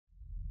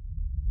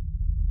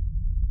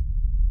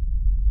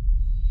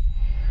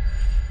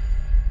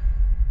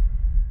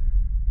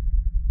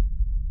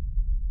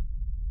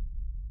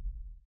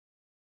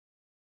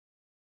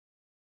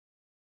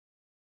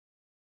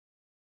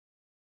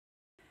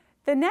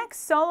The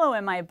next solo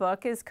in my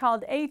book is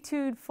called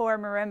Etude for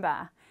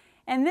Marimba,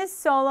 and this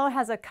solo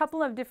has a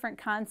couple of different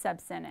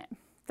concepts in it.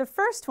 The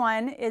first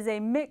one is a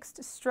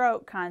mixed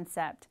stroke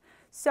concept.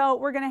 So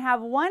we're going to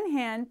have one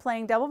hand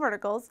playing double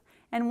verticals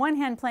and one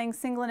hand playing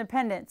single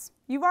independents.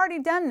 You've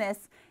already done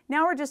this,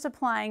 now we're just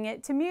applying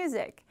it to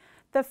music.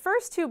 The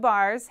first two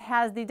bars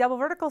has the double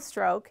vertical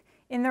stroke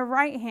in the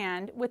right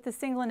hand with the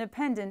single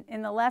independent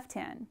in the left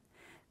hand.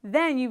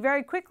 Then you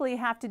very quickly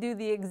have to do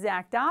the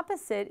exact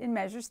opposite in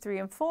measures 3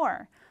 and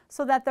 4,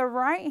 so that the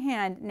right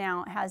hand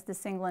now has the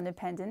single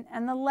independent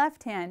and the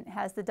left hand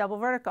has the double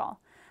vertical.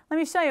 Let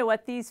me show you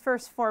what these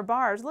first 4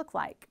 bars look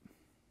like.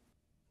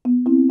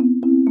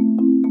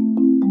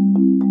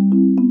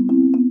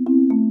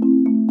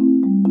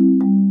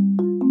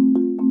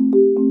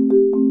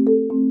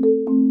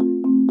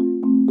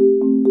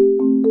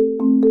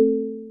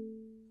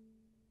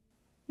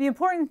 The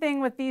important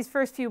thing with these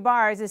first few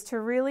bars is to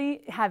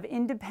really have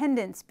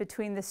independence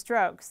between the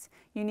strokes.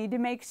 You need to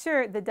make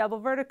sure the double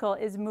vertical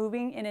is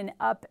moving in an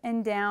up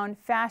and down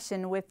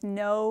fashion with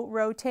no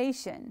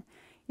rotation.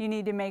 You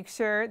need to make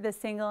sure the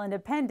single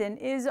independent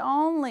is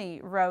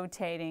only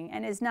rotating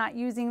and is not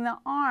using the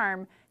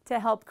arm to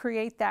help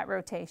create that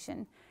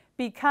rotation.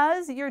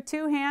 Because your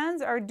two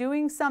hands are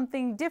doing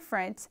something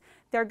different,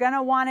 they're going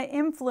to want to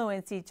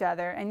influence each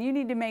other, and you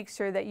need to make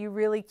sure that you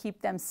really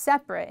keep them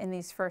separate in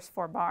these first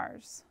 4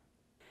 bars.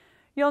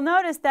 You'll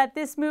notice that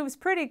this moves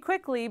pretty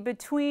quickly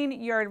between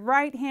your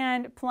right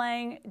hand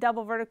playing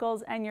double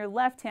verticals and your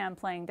left hand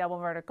playing double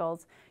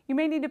verticals. You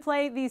may need to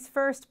play these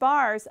first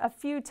bars a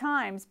few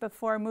times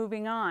before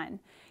moving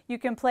on. You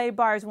can play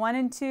bars 1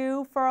 and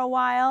 2 for a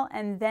while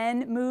and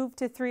then move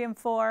to 3 and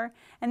 4,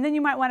 and then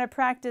you might want to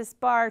practice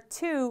bar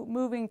 2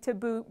 moving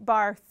to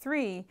bar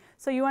 3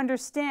 so you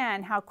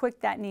understand how quick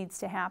that needs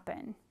to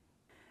happen.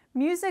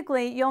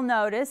 Musically, you'll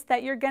notice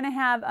that you're going to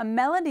have a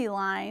melody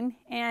line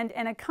and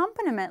an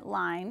accompaniment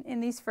line in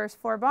these first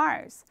 4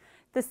 bars.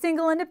 The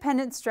single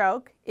independent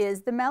stroke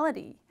is the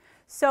melody.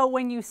 So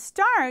when you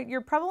start,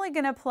 you're probably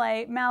going to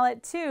play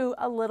mallet 2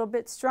 a little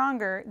bit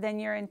stronger than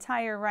your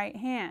entire right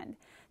hand.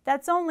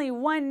 That's only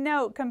 1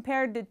 note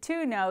compared to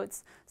 2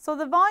 notes, so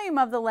the volume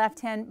of the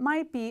left hand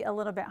might be a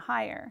little bit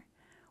higher.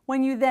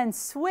 When you then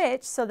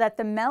switch so that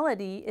the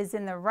melody is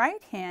in the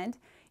right hand,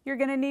 you're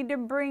going to need to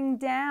bring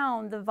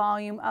down the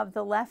volume of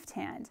the left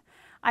hand.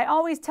 I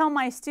always tell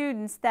my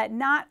students that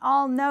not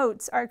all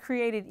notes are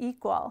created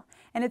equal,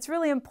 and it's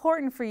really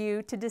important for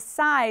you to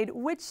decide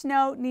which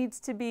note needs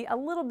to be a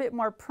little bit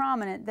more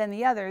prominent than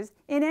the others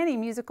in any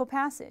musical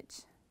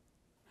passage.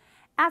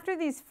 After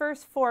these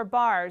first 4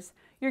 bars,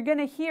 you're going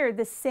to hear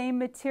the same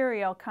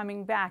material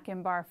coming back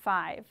in bar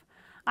 5.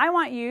 I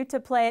want you to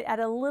play it at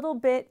a little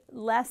bit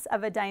less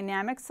of a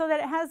dynamic so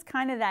that it has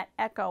kind of that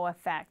echo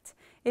effect.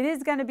 It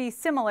is going to be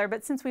similar,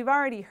 but since we've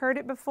already heard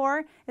it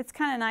before, it's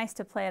kind of nice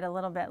to play it a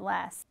little bit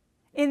less.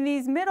 In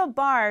these middle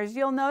bars,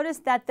 you'll notice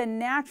that the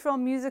natural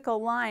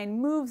musical line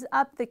moves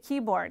up the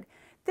keyboard.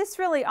 This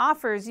really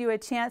offers you a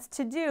chance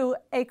to do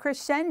a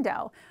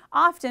crescendo.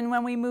 Often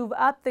when we move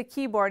up the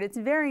keyboard, it's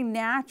very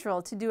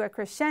natural to do a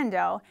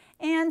crescendo,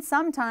 and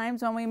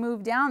sometimes when we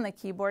move down the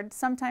keyboard,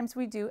 sometimes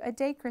we do a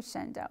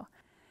decrescendo.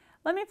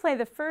 Let me play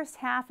the first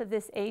half of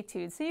this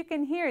etude so you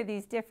can hear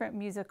these different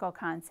musical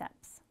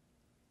concepts.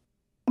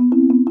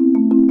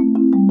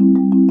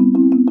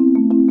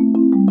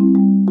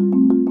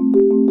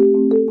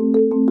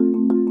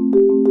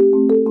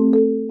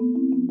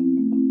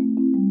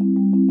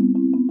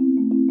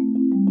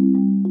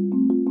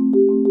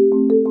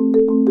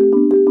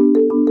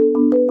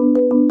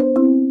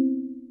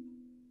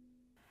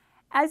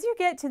 As you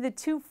get to the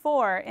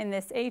 2-4 in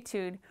this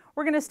etude,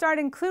 we're going to start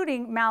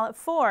including mallet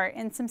 4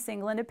 in some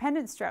single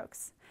independent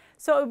strokes.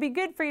 So it would be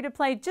good for you to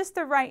play just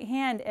the right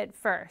hand at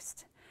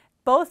first.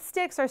 Both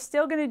sticks are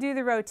still going to do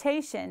the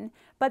rotation,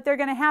 but they're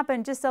going to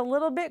happen just a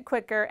little bit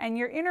quicker, and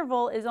your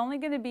interval is only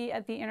going to be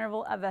at the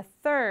interval of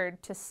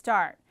 1/3 to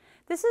start.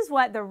 This is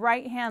what the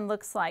right hand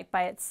looks like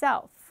by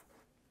itself.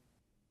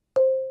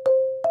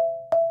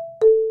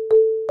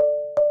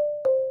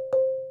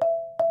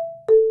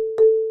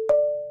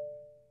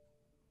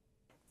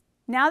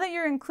 Now that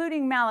you're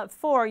including mallet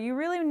 4, you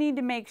really need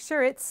to make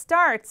sure it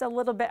starts a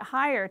little bit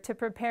higher to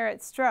prepare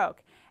its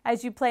stroke.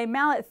 As you play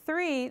mallet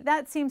 3,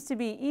 that seems to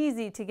be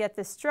easy to get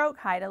the stroke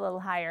height a little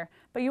higher,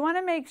 but you want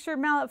to make sure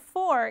mallet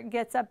 4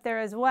 gets up there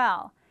as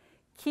well.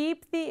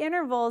 Keep the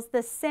intervals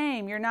the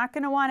same. You're not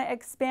going to want to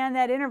expand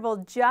that interval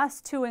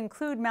just to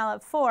include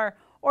mallet 4,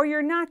 or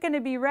you're not going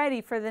to be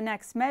ready for the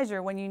next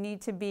measure when you need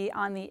to be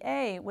on the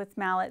A with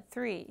mallet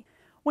 3.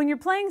 When you're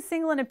playing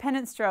single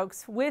independent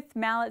strokes with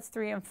mallets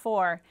 3 and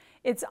 4,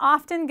 it's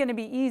often going to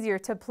be easier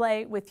to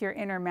play with your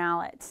inner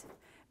mallet.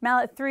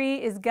 Mallet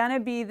 3 is going to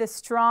be the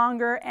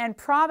stronger and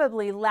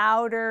probably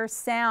louder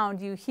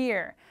sound you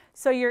hear,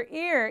 so your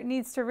ear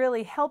needs to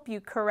really help you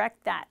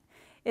correct that.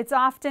 It's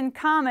often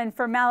common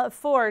for mallet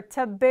 4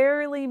 to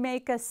barely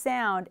make a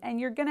sound, and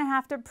you're going to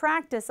have to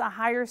practice a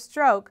higher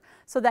stroke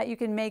so that you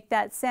can make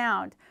that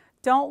sound.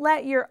 Don't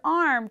let your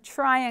arm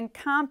try and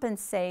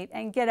compensate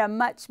and get a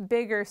much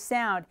bigger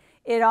sound.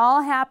 It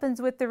all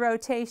happens with the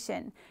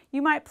rotation.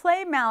 You might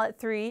play mallet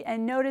 3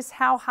 and notice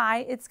how high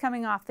it's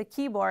coming off the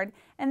keyboard,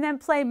 and then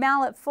play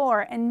mallet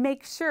 4 and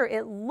make sure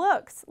it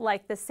looks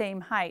like the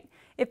same height.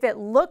 If it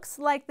looks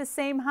like the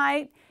same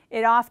height,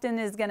 it often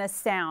is going to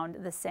sound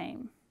the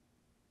same.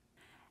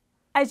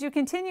 As you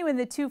continue in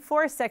the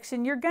 2/4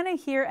 section, you're going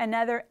to hear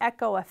another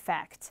echo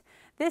effect.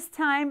 This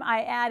time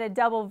I add a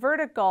double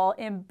vertical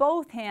in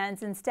both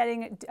hands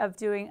instead of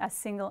doing a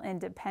single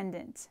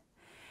independent.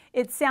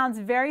 It sounds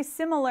very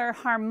similar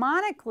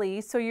harmonically,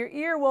 so your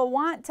ear will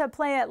want to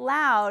play it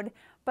loud,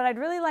 but I'd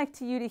really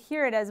like you to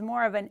hear it as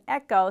more of an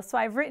echo, so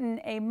I've written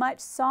a much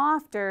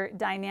softer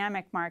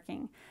dynamic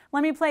marking.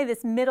 Let me play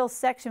this middle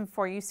section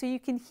for you so you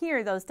can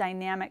hear those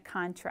dynamic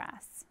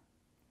contrasts.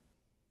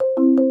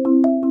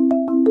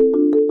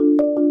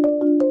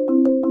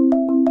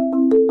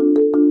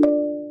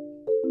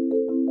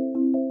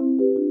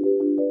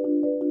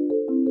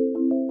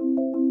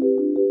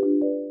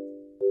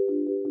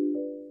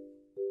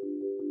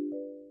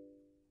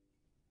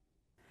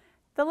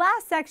 The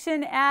last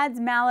section adds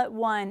mallet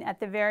 1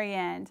 at the very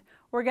end.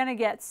 We're going to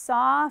get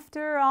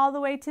softer all the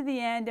way to the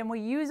end, and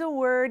we use a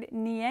word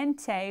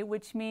niente,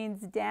 which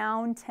means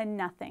down to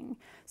nothing.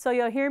 So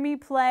you'll hear me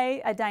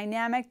play a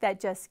dynamic that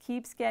just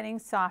keeps getting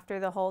softer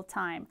the whole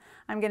time.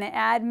 I'm going to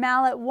add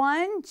mallet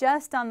 1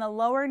 just on the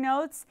lower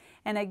notes,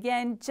 and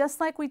again, just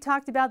like we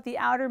talked about the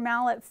outer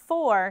mallet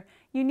 4,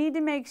 you need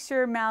to make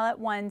sure mallet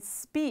 1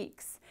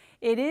 speaks.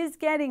 It is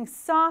getting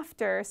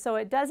softer, so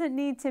it doesn't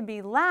need to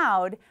be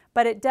loud,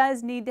 but it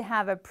does need to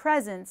have a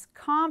presence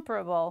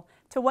comparable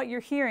to what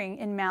you're hearing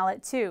in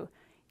mallet 2.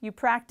 You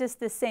practice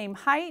the same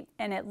height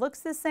and it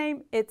looks the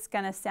same, it's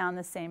going to sound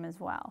the same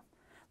as well.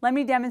 Let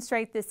me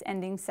demonstrate this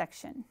ending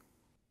section.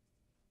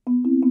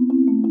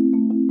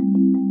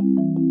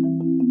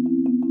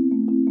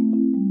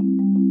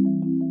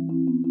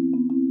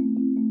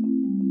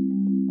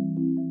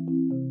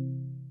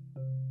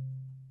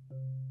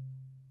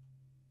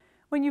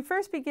 When you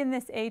first begin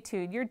this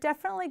etude, you're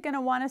definitely going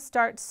to want to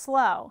start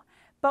slow.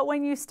 But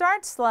when you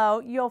start slow,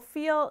 you'll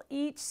feel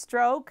each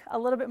stroke a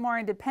little bit more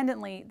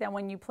independently than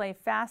when you play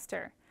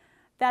faster.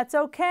 That's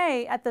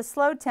okay at the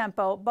slow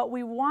tempo, but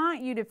we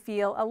want you to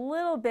feel a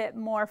little bit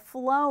more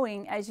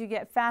flowing as you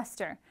get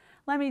faster.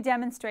 Let me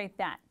demonstrate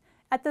that.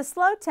 At the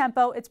slow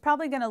tempo, it's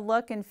probably going to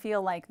look and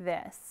feel like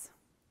this.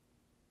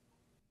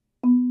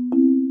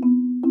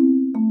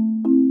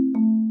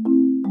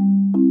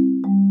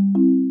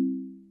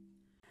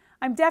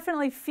 I'm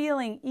definitely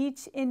feeling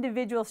each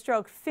individual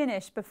stroke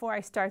finish before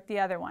I start the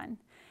other one.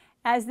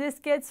 As this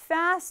gets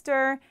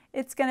faster,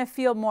 it's going to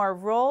feel more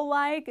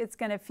roll-like, it's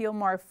going to feel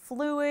more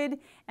fluid,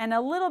 and a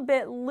little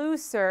bit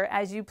looser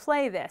as you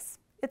play this.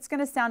 It's going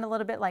to sound a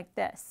little bit like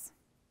this.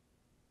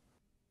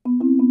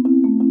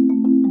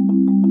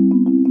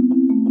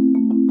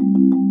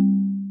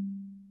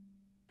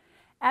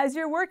 As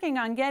you're working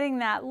on getting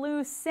that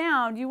loose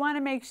sound, you want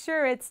to make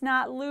sure it's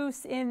not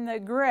loose in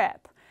the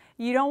grip.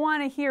 You don't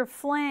want to hear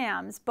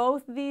flams.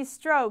 Both these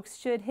strokes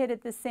should hit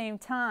at the same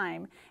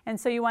time, and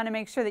so you want to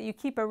make sure that you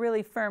keep a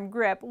really firm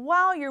grip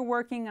while you're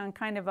working on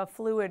kind of a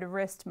fluid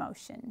wrist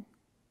motion.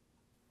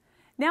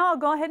 Now I'll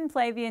go ahead and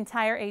play the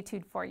entire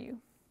etude for you.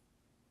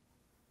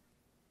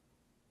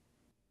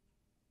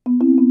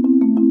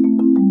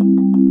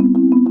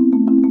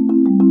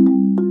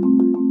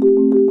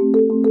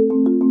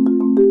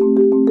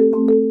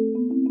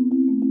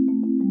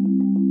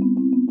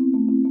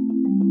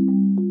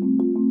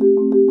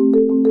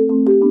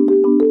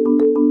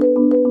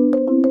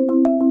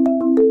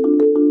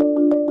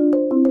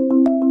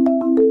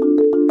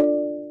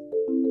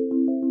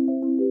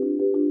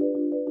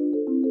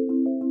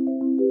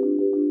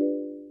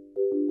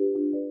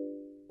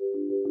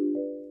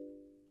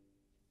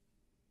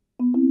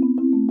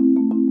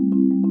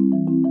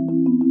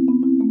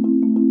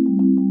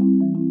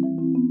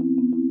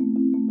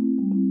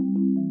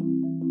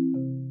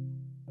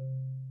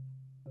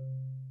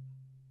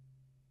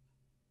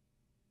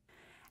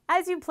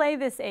 As you play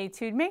this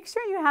etude, make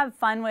sure you have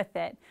fun with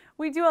it.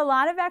 We do a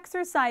lot of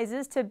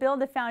exercises to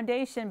build a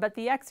foundation, but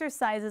the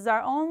exercises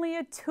are only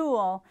a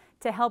tool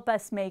to help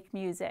us make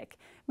music.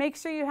 Make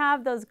sure you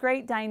have those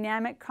great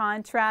dynamic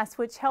contrasts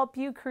which help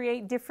you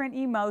create different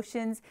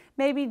emotions,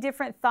 maybe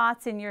different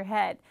thoughts in your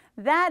head.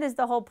 That is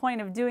the whole point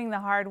of doing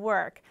the hard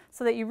work,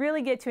 so that you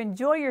really get to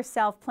enjoy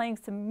yourself playing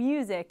some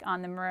music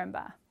on the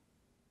marimba.